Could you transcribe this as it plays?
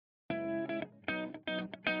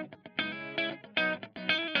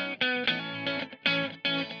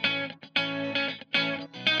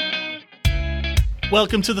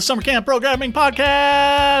Welcome to the Summer Camp Programming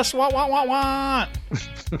Podcast. Wah, wah, wah, wah.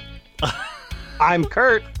 I'm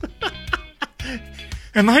Curt.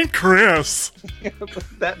 And I'm Chris.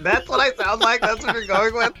 That's what I sound like? That's what you're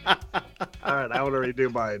going with? All right, I want to redo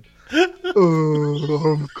mine.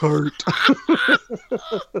 Oh, I'm Curt.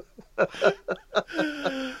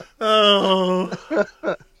 Oh,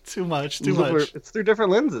 too much. It's through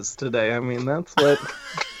different lenses today. I mean, that's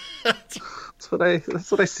what I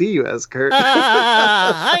see you as, Curt.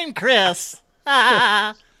 I'm Chris.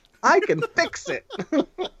 I can fix it.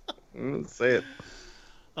 Say it.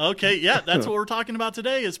 Okay, yeah, that's what we're talking about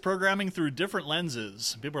today is programming through different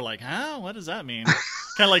lenses. People are like, huh? What does that mean?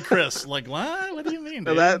 Kind of like Chris. Like, what? What do you mean?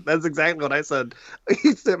 No, that's exactly what I said.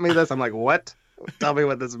 He sent me this. I'm like, what? Tell me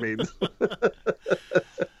what this means.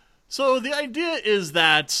 So the idea is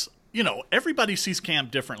that, everybody sees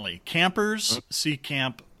camp differently. Campers see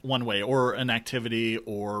camp one way, or an activity,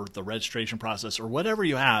 or the registration process, or whatever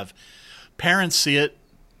you have. Parents see it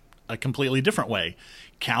a completely different way.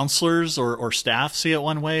 Counselors or staff see it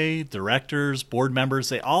one way. Directors, board members,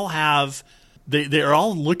 they all have, they're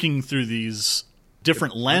all looking through these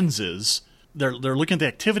different lenses. They're looking at the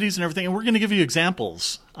activities and everything, and we're going to give you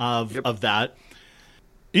examples of that.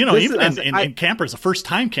 Even in campers, the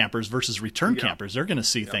first-time campers versus return campers, they're going to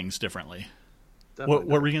see things differently. What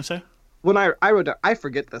were you going to say? When I wrote down, I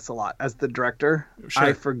forget this a lot as the director. Sure.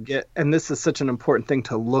 I forget, and this is such an important thing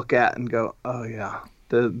to look at and go, oh yeah,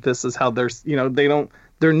 this is how they're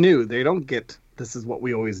new. They don't get this is what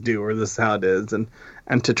we always do, or this is how it is, and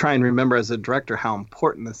to try and remember as a director how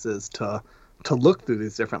important this is to look through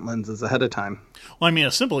these different lenses ahead of time. Well, I mean,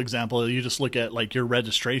 a simple example, you just look at like your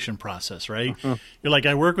registration process, right? Mm-hmm. You're like,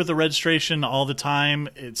 I work with the registration all the time.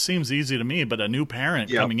 It seems easy to me, but a new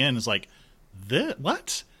parent coming in is like,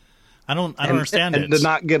 what? I don't understand it. And to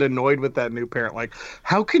not get annoyed with that new parent, like,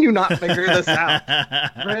 how can you not figure this out?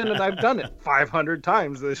 Granted, I've done it 500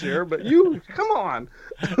 times this year, but come on.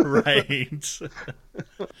 Right.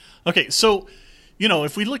 Okay, so,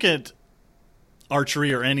 if we look at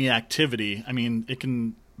archery or any activity, I mean, it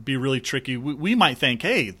can be really tricky. We might think,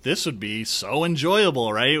 hey, this would be so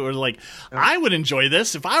enjoyable, right? Or like, I would enjoy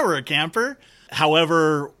this if I were a camper.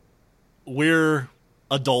 However, we're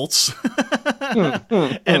adults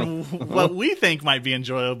and what we think might be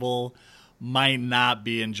enjoyable might not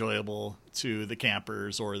be enjoyable to the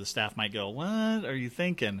campers, or the staff might go, what are you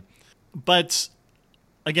thinking? But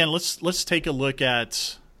again, let's take a look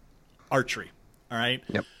at archery. All right.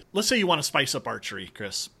 Yep. Let's say you want to spice up archery,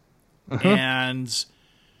 Chris, and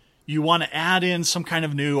you want to add in some kind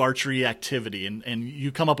of new archery activity, and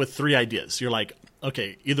you come up with 3 ideas. You're like,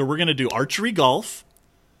 okay, either we're going to do archery golf,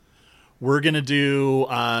 we're going to do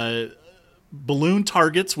balloon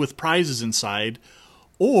targets with prizes inside,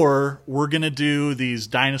 or we're going to do these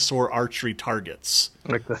dinosaur archery targets.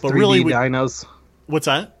 Like the 3D dinos. What's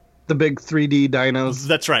that? The big 3D dinos.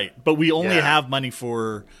 That's right. But we only have money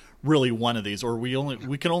for really one of these, or we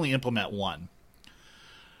can only implement one.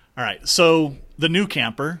 All right. So the new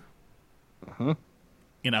camper,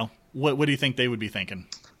 what do you think they would be thinking?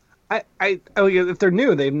 If they're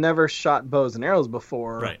new, they've never shot bows and arrows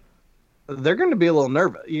before. Right. They're going to be a little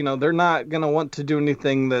nervous. They're not going to want to do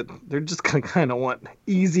anything they're just going to kind of want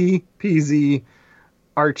easy peasy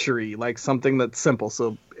archery, like something that's simple.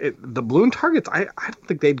 So the balloon targets, I don't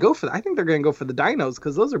think they'd go for that. I think they're going to go for the dinos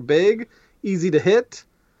because those are big, easy to hit.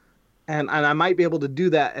 And I might be able to do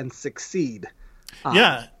that and succeed.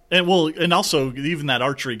 Yeah. And also even that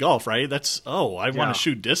archery golf, right? That's, I want to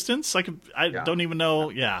shoot distance. I don't even know.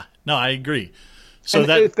 Yeah. No, I agree. So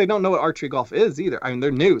if they don't know what archery golf is either, I mean,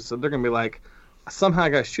 they're new. So they're going to be like, somehow I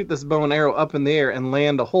got to shoot this bow and arrow up in the air and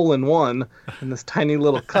land a hole in one in this tiny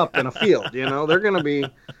little cup in a field. They're going to be,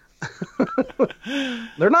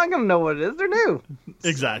 they're not going to know what it is. They're new.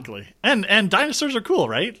 Exactly. And dinosaurs are cool,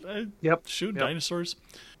 right? Yep. Shoot dinosaurs.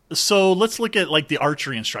 So let's look at like the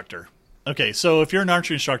archery instructor. Okay, so if you're an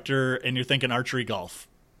archery instructor and you're thinking archery golf.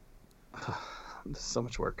 This is so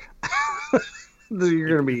much work.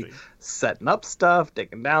 You're going to be setting up stuff,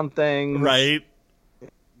 taking down things. Right.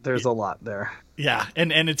 There's a lot there. Yeah,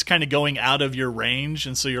 and it's kind of going out of your range,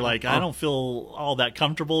 and so you're like, I don't feel all that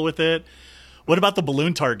comfortable with it. What about the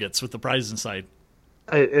balloon targets with the prizes inside?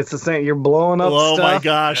 It's the same. You're blowing up stuff. Oh, my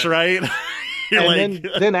gosh, right? And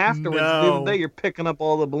then afterwards, the other day, you're picking up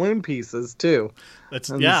all the balloon pieces, too.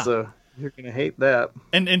 So you're going to hate that.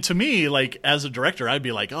 And to me, like, as a director, I'd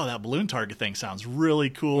be like, oh, that balloon target thing sounds really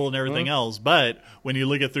cool and everything else. But when you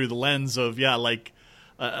look at through the lens of, the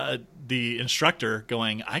instructor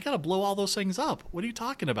going, I got to blow all those things up. What are you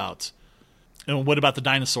talking about? And what about the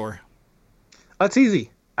dinosaur? That's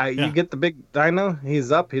easy. You get the big dino.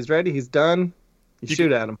 He's up. He's ready. He's done. You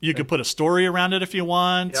shoot at them. You could put a story around it if you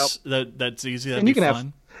want. Yep. That's easy. That'd And you be can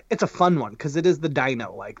fun. It's a fun one because it is the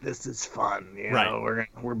dino. Like, this is fun. You Right. know,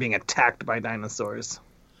 we're being attacked by dinosaurs.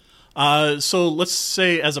 So let's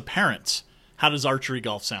say as a parent, how does archery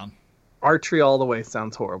golf sound? Archery all the way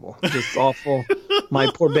sounds horrible. Just awful. My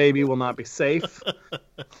poor baby will not be safe.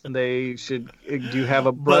 They should. Do you have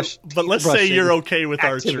a brush? But let's say you're okay with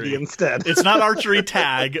activity archery instead. It's not archery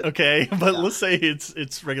tag, okay? But let's say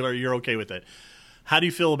it's regular. You're okay with it. How do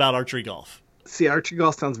you feel about archery golf? See, archery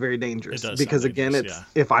golf sounds very dangerous It does because sound again, dangerous,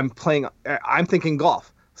 if I'm playing, I'm thinking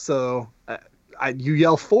golf. So you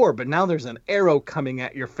yell 4, but now there's an arrow coming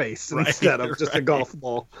at your face instead of just a golf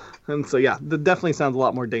ball. And so, yeah, that definitely sounds a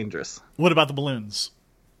lot more dangerous. What about the balloons?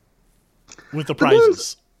 With the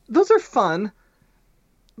prizes? Those are fun,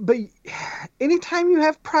 but anytime you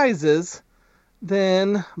have prizes,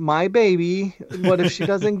 then my baby, what if she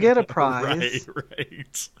doesn't get a prize?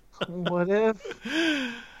 Right. What if?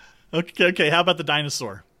 Okay, how about the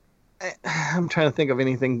dinosaur? I'm trying to think of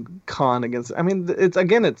anything con against. I mean,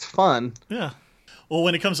 it's fun. Yeah. Well,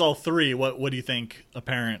 when it comes to all three, what do you think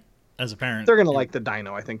as a parent? They're going to like the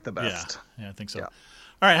dino, I think, the best. Yeah, I think so. Yeah.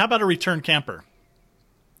 All right, how about a return camper?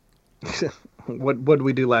 What did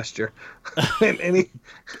we do last year?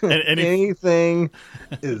 Anything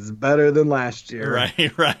is better than last year.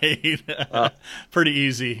 Right. Pretty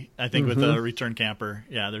easy, I think, with a return camper.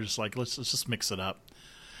 Yeah, they're just like, let's just mix it up.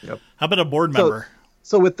 Yep. How about a board member?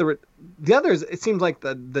 So with the others, it seems like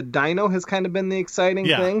the dino has kind of been the exciting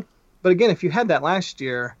thing. But again, if you had that last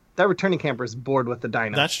year, that returning camper is bored with the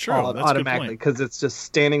dino. That's true. That's automatically because it's just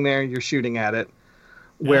standing there, you're shooting at it.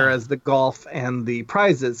 Whereas the golf and the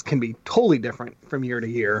prizes can be totally different from year to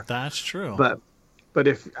year. That's true. But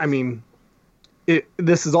if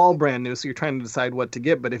this is all brand new, so you're trying to decide what to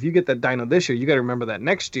get. But if you get that dino this year, you got to remember that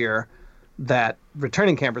next year, that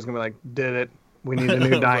returning camper is going to be like, did it? We need a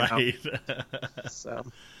new dino. Right. So,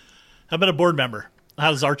 how about a board member?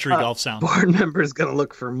 How does archery golf sound? Board member is going to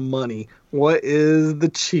look for money. What is the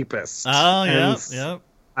cheapest? Oh, yeah.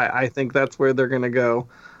 I think that's where they're going to go.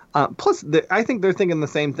 Plus, I think they're thinking the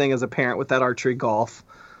same thing as a parent with that archery golf.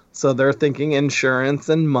 So they're thinking insurance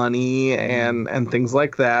and money and things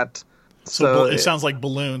like that. So it sounds like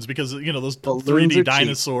balloons because, those 3D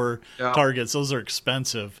dinosaur targets, those are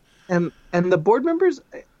expensive. And the board members,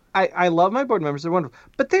 I love my board members. They're wonderful.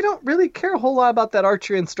 But they don't really care a whole lot about that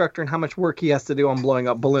archery instructor and how much work he has to do on blowing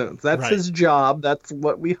up balloons. That's his job. That's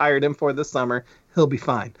what we hired him for this summer. He'll be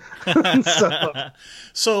fine.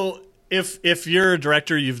 So if you're a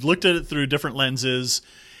director, you've looked at it through different lenses,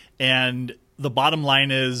 and the bottom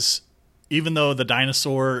line is, even though the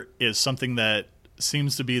dinosaur is something that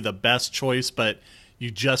seems to be the best choice, but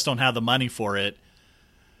you just don't have the money for it,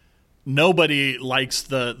 nobody likes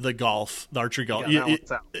the archery golf.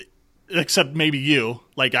 Except maybe you.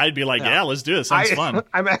 Like, I'd be like, yeah, let's do it. Sounds fun.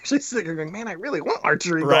 I'm actually sitting here going, man, I really want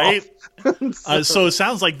archery golf. Right? So it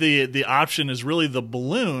sounds like the option is really the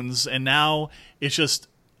balloons, and now it's just,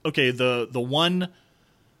 okay, the one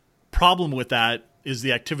problem with that is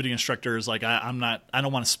the activity instructor is like, I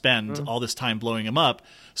don't want to spend all this time blowing them up.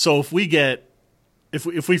 So if we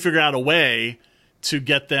figure out a way to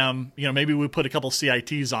get them, maybe we put a couple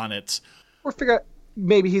CITs on it. Or figure out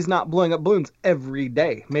maybe he's not blowing up balloons every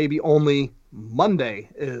day. Maybe only Monday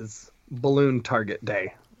is balloon target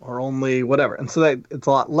day, or only whatever. And so that it's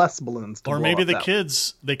a lot less balloons to blow up. Or maybe the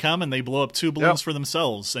kids, they come and they blow up 2 balloons for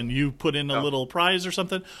themselves, and you put in a little prize or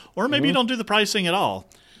something. Or maybe you don't do the prize thing at all,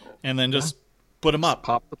 and then just put them up.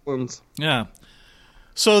 Pop the balloons. Yeah.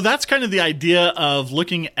 So that's kind of the idea of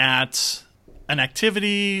looking at an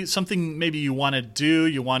activity, something maybe you want to do,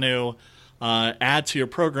 you want to add to your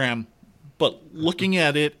program, but looking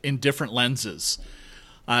at it in different lenses.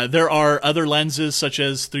 There are other lenses, such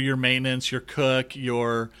as through your maintenance, your cook,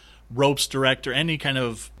 your ropes director, any kind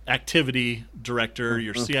of activity director,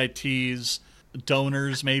 your CITs,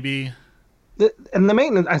 donors maybe. And the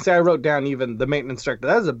maintenance, I wrote down even the maintenance director.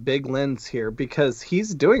 That is a big lens here because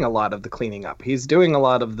he's doing a lot of the cleaning up. He's doing a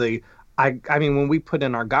lot of the, I mean, when we put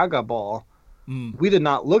in our Gaga ball, we did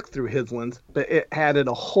not look through his lens, but it added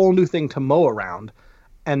a whole new thing to mow around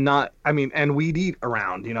and weed eat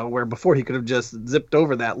around, where before he could have just zipped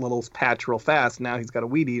over that little patch real fast. Now he's got to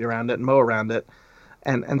weed eat around it and mow around it.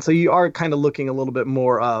 And so you are kind of looking a little bit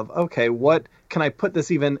more of, okay, what can I put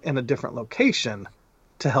this even in a different location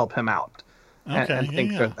to help him out? And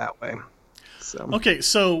think through it that way. So. Okay,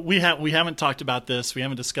 so we haven't talked about this. We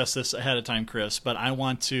haven't discussed this ahead of time, Chris, but I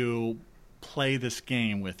want to play this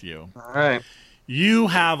game with you. All right. You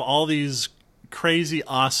have all these crazy,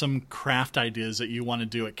 awesome craft ideas that you want to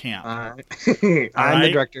do at camp. I'm right? the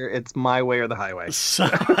director. It's my way or the highway. So,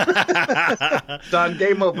 Done.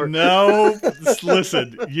 Game over. no,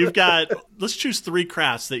 listen, let's choose 3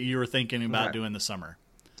 crafts that you were thinking about doing this summer.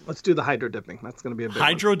 Let's do the hydro dipping. That's going to be a big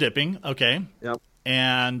Hydro dipping, okay. Yep.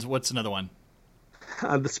 And what's another one?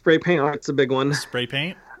 The spray paint art's a big one. Spray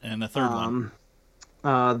paint. And the third one?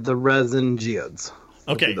 The resin geodes.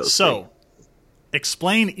 Okay, so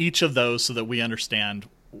explain each of those so that we understand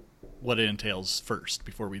what it entails first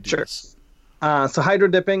before we do this. So hydro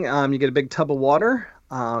dipping, you get a big tub of water,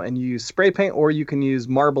 and you use spray paint, or you can use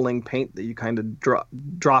marbling paint that you kind of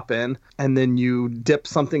drop in, and then you dip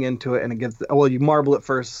something into it, and it gives. Well, you marble it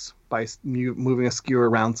first by moving a skewer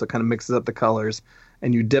around, so it kind of mixes up the colors,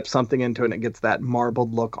 and you dip something into it, and it gets that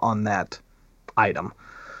marbled look on that item.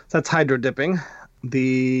 So that's hydro dipping.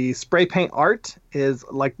 The spray paint art is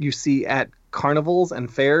like you see at carnivals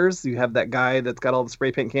and fairs. You have that guy that's got all the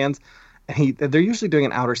spray paint cans, and they're usually doing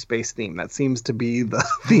an outer space theme. That seems to be the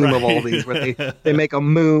theme of all these, where they make a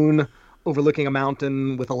moon overlooking a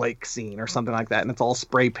mountain with a lake scene or something like that, and it's all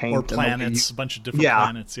spray paint. Or planets, a bunch of different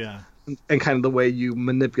planets, and kind of the way you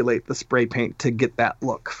manipulate the spray paint to get that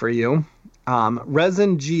look for you.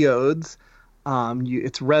 Resin geodes.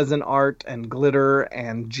 It's resin art and glitter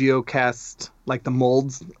and geocast, like the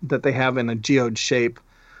molds that they have in a geode shape,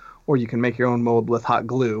 or you can make your own mold with hot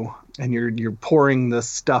glue, and you're pouring this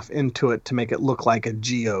stuff into it to make it look like a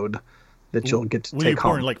geode that you'll get to take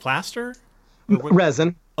home. Pouring like plaster?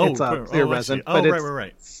 Resin. It's a clear resin. Oh, but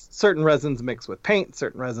right. Certain resins mix with paint,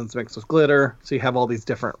 certain resins mix with glitter, so you have all these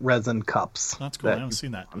different resin cups. That's cool. I haven't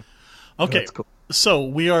seen that. Okay, cool. So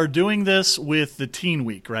we are doing this with the Teen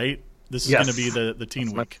Week, right? This is going to be the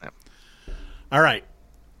Teen Week. All right.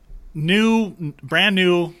 Brand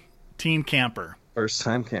new teen camper. First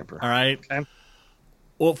time camper. All right. Okay.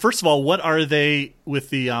 Well, first of all, what are they with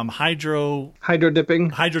the hydro dipping?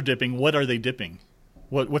 Hydro dipping. What are they dipping?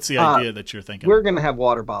 What's the idea that you're thinking? We're going to have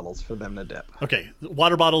water bottles for them to dip. Okay.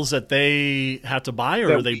 Water bottles that they have to buy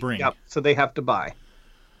or they bring? Yep. So they have to buy.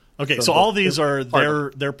 Okay. So all these are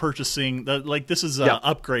they're purchasing. Like this is an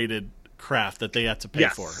upgraded craft that they have to pay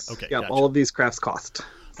for. Okay. Yep. Gotcha. All of these crafts cost.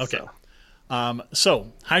 Okay.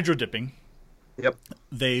 So hydro dipping. Yep.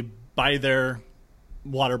 They buy their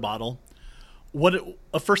water bottle.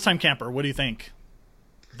 A first time camper, what do you think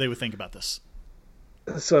they would think about this?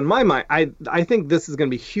 So in my mind, I think this is going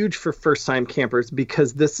to be huge for first time campers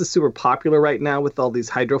because this is super popular right now with all these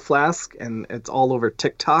hydro flasks, and it's all over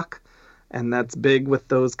TikTok, and that's big with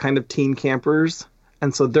those kind of teen campers.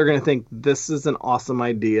 And so they're going to think this is an awesome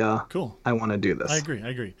idea. Cool. I want to do this. I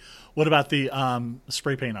agree. What about the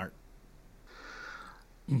spray paint art?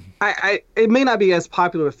 It may not be as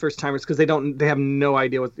popular with first timers because they have no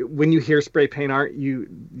idea when you hear spray paint art,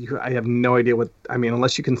 I have no idea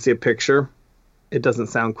unless you can see a picture, it doesn't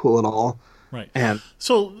sound cool at all. Right. And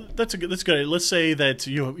so that's good. Let's say that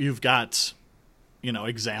you've got,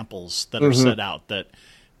 examples that are set out that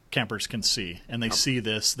campers can see, and they see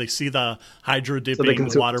this. They see the hydro dipping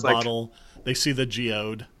water bottle. They see the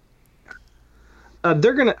geode.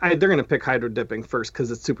 They're gonna pick hydro dipping first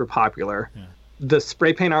because it's super popular. Yeah. The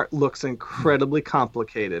spray paint art looks incredibly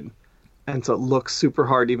complicated, and so it looks super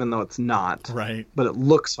hard even though it's not. Right. But it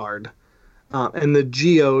looks hard. And the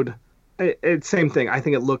geode, it's same thing. I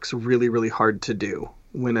think it looks really, really hard to do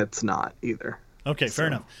when it's not either. Okay, fair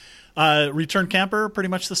enough. Return camper, pretty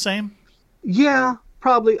much the same? Yeah,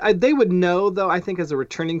 probably. They would know, though, I think as a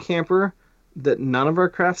returning camper, that none of our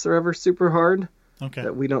crafts are ever super hard. Okay.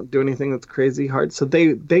 That we don't do anything that's crazy hard. So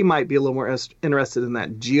they might be a little more interested in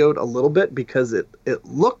that geode a little bit because it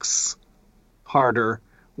looks harder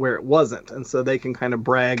where it wasn't. And so they can kind of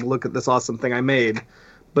brag, look at this awesome thing I made.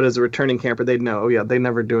 But as a returning camper, they'd know, they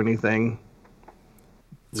never do anything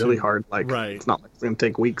really hard. It's not like it's going to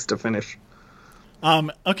take weeks to finish.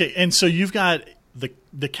 Okay, and so you've got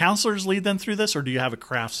the counselors lead them through this, or do you have a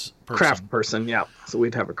crafts person? Craft person, yeah. So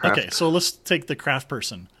we'd have a craft. Okay, so let's take the craft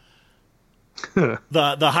person.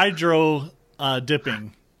 the hydro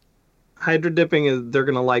dipping. Hydro dipping is they're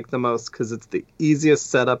going to like the most because it's the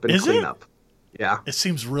easiest setup and cleanup. Yeah. It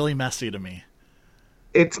seems really messy to me.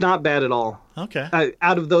 It's not bad at all. Okay.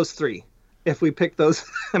 Out of those three, if we pick those,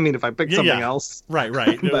 if I pick something else. Right.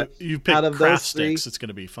 But you pick out of craft sticks, it's going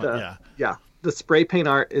to be fun. Yeah. The spray paint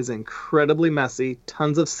art is incredibly messy,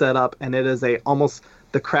 tons of setup, and it is almost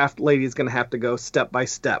the craft lady is going to have to go step by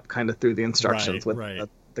step kind of through the instructions with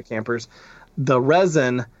the campers. The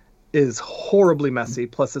resin is horribly messy,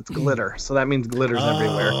 plus it's glitter, so that means glitter's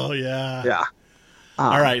everywhere. Oh, yeah. Yeah.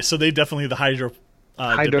 All right, so they definitely, the hydro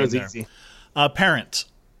is easy. Parent.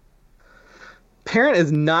 Parent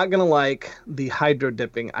is not going to like the hydro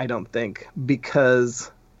dipping, I don't think,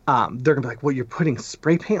 because they're going to be like, well, you're putting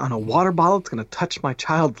spray paint on a water bottle. It's going to touch my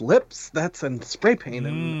child's lips. That's in spray paint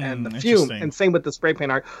and the fume. And same with the spray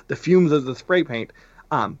paint art, the fumes of the spray paint.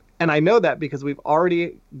 And I know that because we've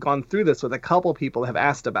already gone through this with a couple people have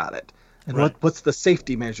asked about it. And right. what's the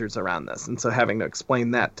safety measures around this? And so having to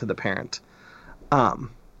explain that to the parent.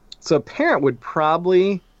 So a parent would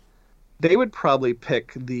probably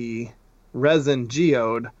pick the resin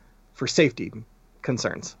geode for safety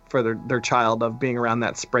concerns for their child of being around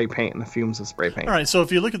that spray paint and the fumes of spray paint. All right, so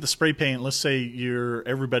if you look at the spray paint, let's say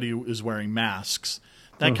everybody is wearing masks,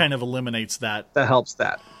 that kind of eliminates that. That helps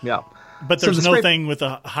that, yeah. But there's no thing with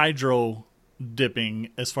a hydro dipping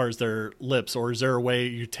as far as their lips, or is there a way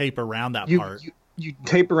you tape around that part? You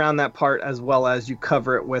tape around that part as well as you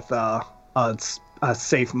cover it with a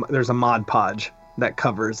safe. There's a Mod Podge that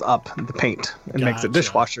covers up the paint and makes it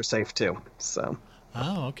dishwasher safe too. So.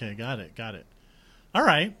 Oh, okay, got it. All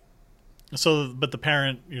right. So, but the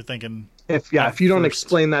parent, you're thinking, if you don't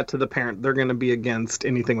explain that to the parent, they're going to be against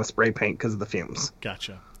anything with spray paint because of the fumes.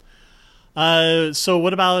 Gotcha. So,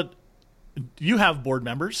 what about you have board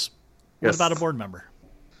members? Yes. What about a board member?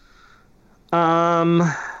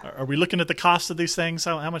 Are we looking at the cost of these things?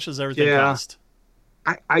 How much does everything cost?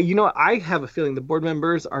 I have a feeling the board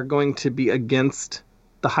members are going to be against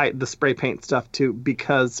the spray paint stuff too,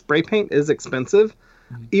 because spray paint is expensive,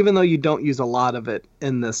 even though you don't use a lot of it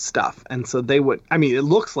in this stuff. And so they would, I mean, it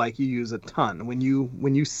looks like you use a ton. When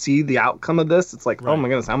you see the outcome of this, it's like, oh my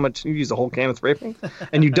goodness, how much you use a whole can of spray paint?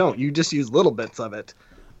 And you don't, you just use little bits of it.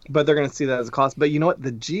 But they're going to see that as a cost. But you know what?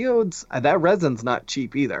 The geodes, that resin's not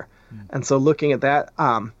cheap either. And so looking at that,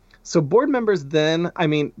 so board members then, I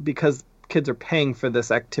mean, because kids are paying for this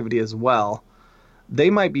activity as well, they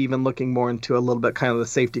might be even looking more into a little bit kind of the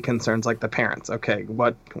safety concerns like the parents. Okay,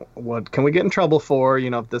 what can we get in trouble for,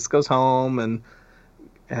 if this goes home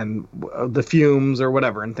and the fumes or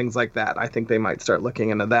whatever and things like that. I think they might start looking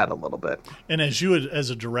into that a little bit. And as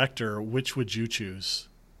a director, which would you choose?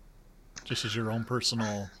 Just as your own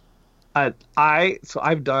personal.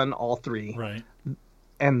 I've done all three. Right.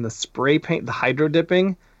 And the spray paint, the hydro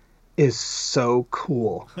dipping is so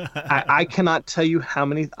cool. I cannot tell you how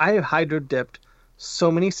many I have hydro dipped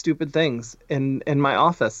so many stupid things in my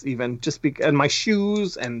office, even and my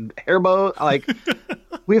shoes and hair bow. Like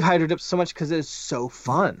we've hydro dipped so much because it is so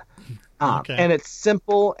fun. And it's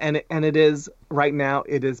simple and it is right now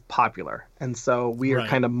it is popular. And so we are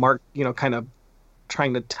kind of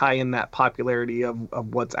trying to tie in that popularity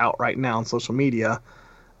of what's out right now on social media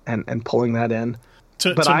and pulling that in.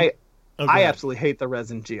 I absolutely hate the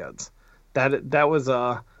resin geodes. That was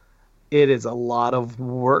it is a lot of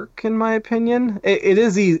work in my opinion. It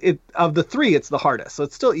is easy. Of the three, it's the hardest. So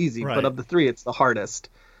it's still easy, but of the three, it's the hardest.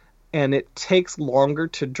 And it takes longer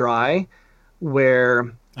to dry,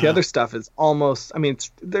 where the other stuff is almost, I mean,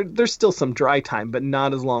 there's still some dry time, but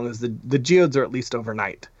not as long as the geodes are at least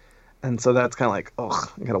overnight. And so that's kind of like,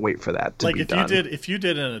 I gotta wait for that to be done. If you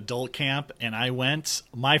did an adult camp and I went,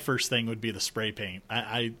 my first thing would be the spray paint.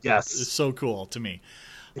 Yes, it's so cool to me.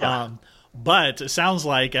 Yeah. But it sounds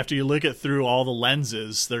like after you look at through all the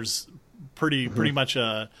lenses, there's pretty much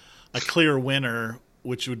a clear winner,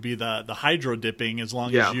 which would be the hydro dipping, as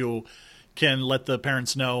long as you can let the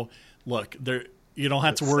parents know, look, you don't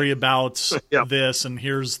have to worry about this, and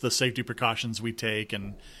here's the safety precautions we take,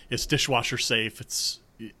 and it's dishwasher safe. It's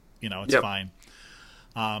it's fine.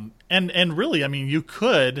 And really, I mean, you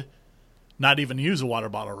could not even use a water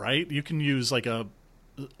bottle, right? You can use like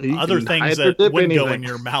other things that wouldn't go in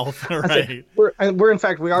your mouth, right? We're in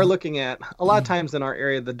fact, we are looking at a lot of times in our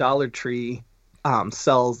area, the Dollar Tree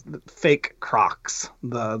sells fake Crocs,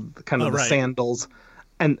 the kind of the sandals.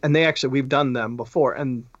 And we've done them before,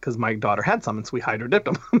 and because my daughter had some, and so we hydro dipped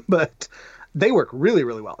them, but they work really,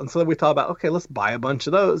 really well. And so we thought about, okay, let's buy a bunch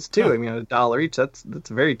of those too. I mean, $1 each, that's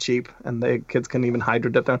very cheap, and the kids can even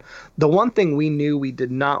hydro dip them. The one thing we knew we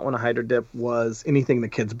did not want to hydro dip was anything the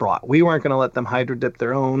kids brought. We weren't going to let them hydro dip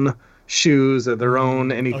their own shoes or their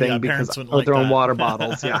own anything because of their own water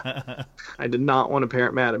bottles. Yeah. I did not want a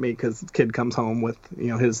parent mad at me because the kid comes home with,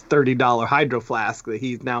 his $30 hydro flask that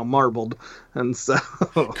he's now marbled. And so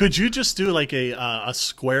could you just do like a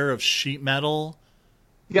square of sheet metal?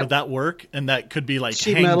 Would that work? And that could be like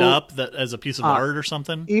sheet hanged metal, up as a piece of art or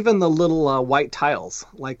something? Even the little white tiles,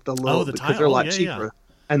 like the little, because they're a lot cheaper. Yeah.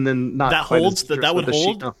 And then not that holds that would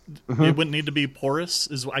hold. It wouldn't need to be porous.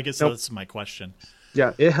 I guess that's my question.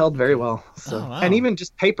 Yeah, it held very well. So, and even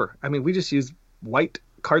just paper. I mean, we just use white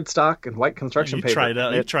cardstock and white construction paper.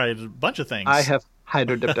 You tried a bunch of things. I have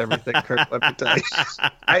hydro dipped everything, Kurt, let me tell you.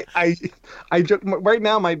 I joke, right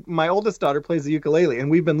now my oldest daughter plays the ukulele, and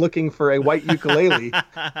we've been looking for a white ukulele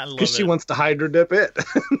I love because she it. wants to hydro dip it.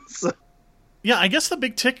 So, Yeah, I guess the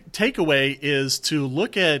big takeaway is to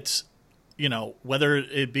look at, whether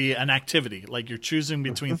it be an activity, like you're choosing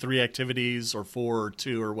between 3 activities or 4 or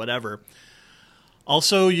 2 or whatever.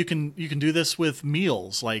 Also, you can do this with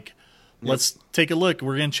meals. Like, let's take a look.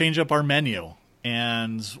 We're going to change up our menu.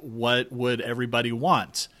 And what would everybody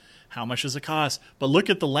want? How much does it cost? But look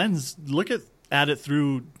at the lens. Look at it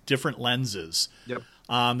through different lenses. Yep.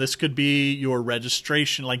 This could be your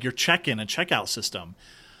registration, like your check-in and checkout system.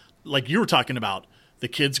 Like you were talking about, the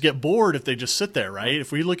kids get bored if they just sit there, right?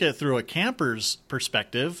 If we look at it through a camper's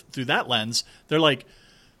perspective, through that lens, they're like,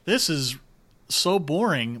 this is so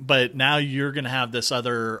boring, but now you're going to have this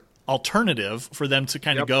other alternative for them to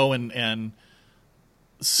kind of go and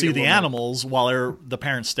see the animals while the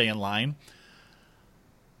parents stay in line.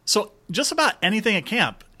 So just about anything at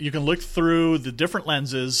camp, you can look through the different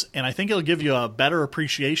lenses, and I think it'll give you a better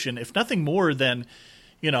appreciation, if nothing more than,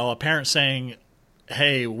 a parent saying,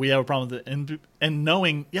 hey, we have a problem with it, and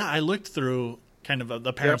knowing, I looked through kind of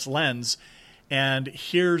the parent's lens, and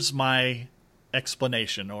here's my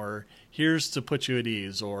explanation, or here's to put you at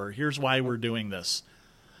ease, or here's why we're doing this.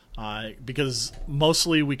 Because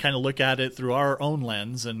mostly we kind of look at it through our own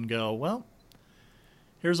lens and go, well,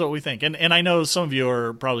 here's what we think. And I know some of you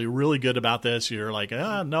are probably really good about this. You're like,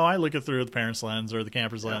 no, I look it through the parent's lens or the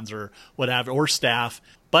camper's lens or whatever, or staff.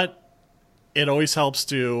 But it always helps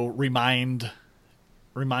to remind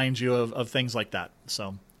you of things like that.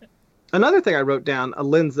 So another thing I wrote down, a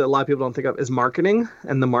lens that a lot of people don't think of, is marketing,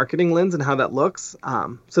 and the marketing lens and how that looks.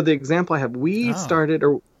 So the example I have,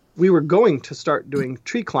 we were going to start doing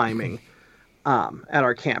tree climbing at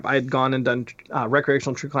our camp. I had gone and done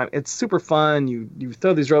recreational tree climbing. It's super fun. You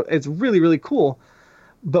throw these ropes. It's really, really cool.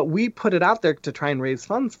 But we put it out there to try and raise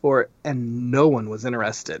funds for it, and no one was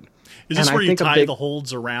interested. Is this where you tie the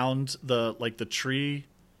holds around the tree?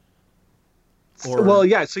 Well,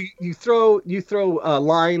 yeah. So you throw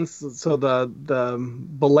lines. So the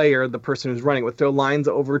belayer, the person who's running, would throw lines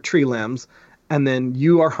over tree limbs, and then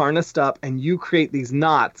you are harnessed up, and you create these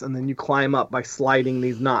knots, and then you climb up by sliding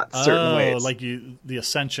these knots certain ways. Like the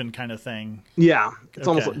ascension kind of thing. Yeah, it's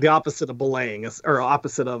almost like the opposite of belaying, or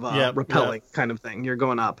opposite of rappelling kind of thing. You're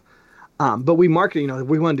going up. But we marketed,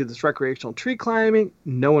 we want to do this recreational tree climbing.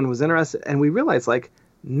 No one was interested, and we realized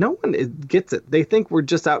no one gets it. They think we're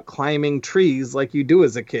just out climbing trees like you do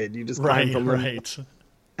as a kid. You just climb from them. Right.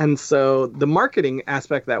 And so the marketing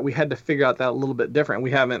aspect that we had to figure out that a little bit different.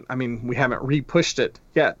 We haven't re-pushed it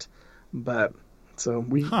yet, but so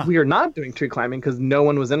we are not doing tree climbing because no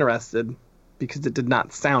one was interested because it did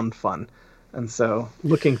not sound fun. And so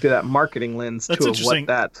looking through that marketing lens That's interesting.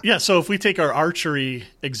 So if we take our archery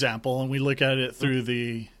example and we look at it through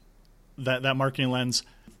that marketing lens,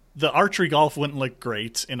 the archery golf wouldn't look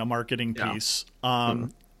great in a marketing piece.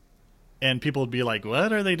 And people would be like,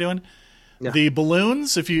 what are they doing? Yeah. The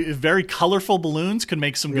balloons, if very colorful balloons, could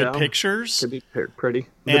make some good pictures. Could be pretty.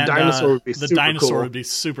 The dinosaur would be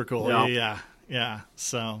super cool. Yeah.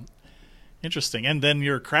 So interesting. And then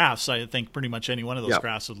your crafts, I think pretty much any one of those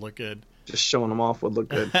crafts would look good. Just showing them off would look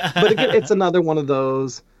good. But again, it's another one of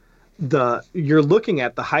those. You're looking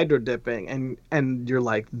at the hydro dipping and you're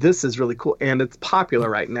like, this is really cool, and it's popular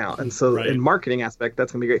right now. And so in marketing aspect,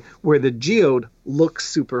 that's gonna be great. Where the geode looks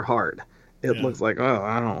super hard. It looks like, oh,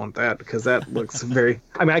 I don't want that because that looks very...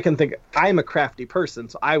 I can think... I'm a crafty person,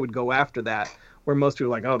 so I would go after that, where most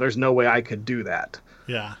people are like, oh, there's no way I could do that.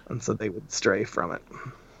 Yeah. And so they would stray from it.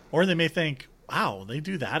 Or they may think, wow, they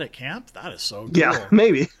do that at camp? That is so cool. Yeah,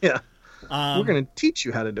 maybe. Yeah. We're going to teach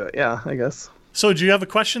you how to do it. Yeah, I guess. So do you have a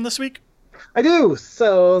question this week? I do.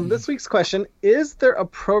 So this week's question, is there a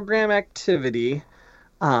program activity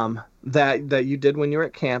that you did when you were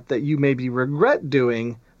at camp that you maybe regret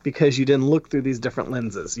doing because you didn't look through these different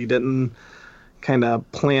lenses? You didn't kind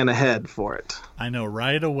of plan ahead for it. I know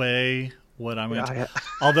right away what I'm going to...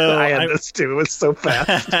 Although I had this too. It was so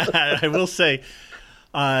fast. I will say,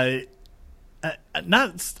 I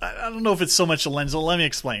don't know if it's so much a lens. Let me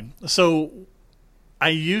explain. So I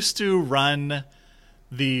used to run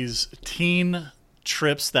these teen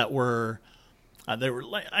trips that were, they were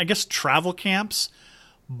like, I guess, travel camps,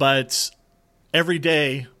 but every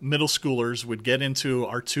day, middle schoolers would get into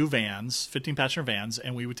our 2 vans, 15-passenger vans,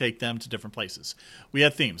 and we would take them to different places. We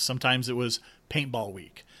had themes. Sometimes it was paintball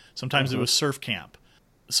week. Sometimes it was surf camp.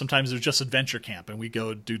 Sometimes it was just adventure camp, and we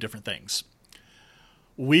go do different things.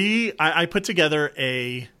 I put together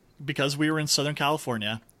because we were in Southern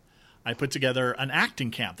California, I put together an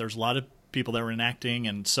acting camp. There's a lot of people that were enacting.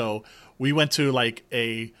 And so we went to like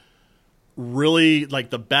a really like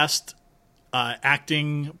the best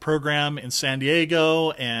acting program in San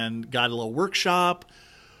Diego and got a little workshop.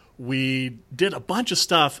 We did a bunch of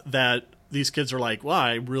stuff that these kids are like, wow,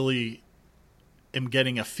 I really am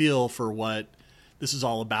getting a feel for what this is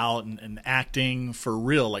all about and acting for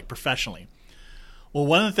real, like professionally. Well,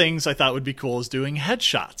 one of the things I thought would be cool is doing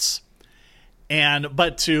headshots.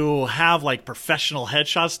 But to have like professional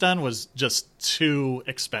headshots done was just too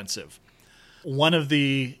expensive. One of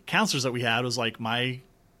the counselors that we had was like,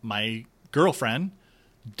 my girlfriend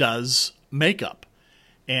does makeup.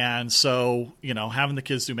 And so, you know, having the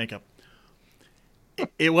kids do makeup,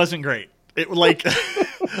 it wasn't great. It like,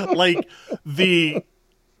 like the,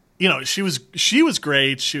 you know, she was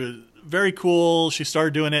great. She was very cool. She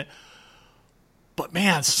started doing it. But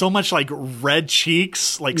man, so much like red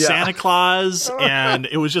cheeks, like Santa Claus, and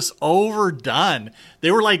it was just overdone.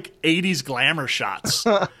 They were like 80s glamour shots.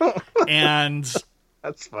 And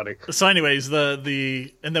that's funny. So anyways,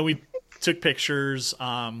 and then we took pictures.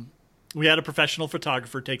 We had a professional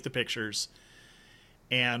photographer take the pictures.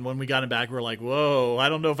 And when we got them back, we were like, whoa, I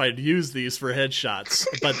don't know if I'd use these for headshots.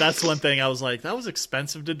 But that's one thing I was like, that was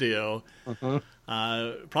expensive to do.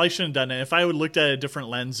 Probably shouldn't have done it. If I would looked at it different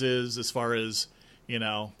lenses as far as, you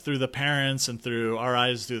know, through the parents and through our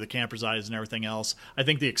eyes, through the campers' eyes and everything else, I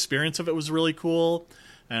think the experience of it was really cool.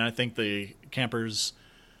 And I think the campers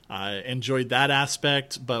enjoyed that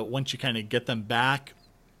aspect. But once you kind of get them back,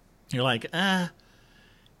 you're like, And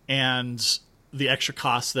the extra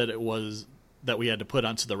cost that we had to put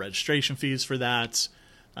onto the registration fees for that,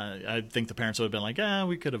 I think the parents would have been like,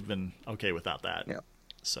 we could have been okay without that. Yeah.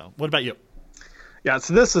 So what about you? Yeah,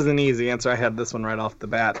 so this was an easy answer. I had this one right off the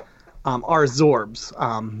bat. Our Zorbs.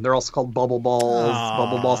 They're also called bubble balls,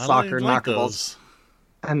 bubble ball soccer, knocker balls.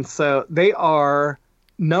 And so they are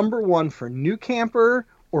number one for new camper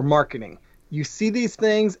or marketing. You see these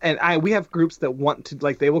things, and we have groups that want to,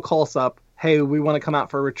 like, they will call us up, hey, we want to come out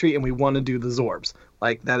for a retreat and we want to do the Zorbs.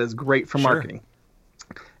 Like, that is great for marketing.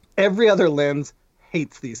 Every other lens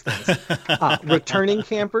hates these things. Returning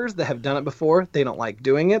campers that have done it before, they don't like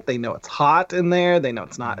doing it. They know it's hot in there. They know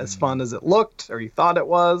it's not as fun as it looked or you thought it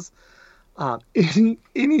was.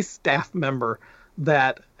 Any staff member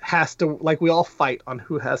that has to, like, we all fight on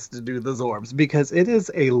who has to do the Zorbs because it is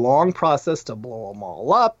a long process to blow them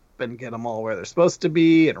all up and get them all where they're supposed to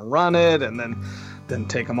be and run it and then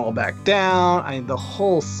take them all back down. The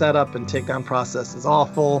whole setup and takedown process is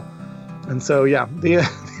awful. And so, yeah, the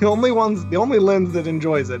only lens that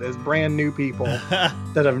enjoys it is brand new people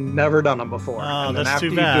that have never done them before. Oh, and then that's after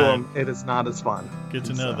too you bad. do them, it is not as fun. Good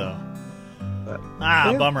to know, though.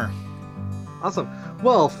 Yeah. Bummer. Awesome.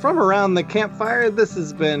 Well, from around the campfire, this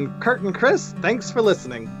has been Curt and Chris. Thanks for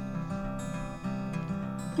listening.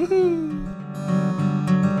 Woohoo!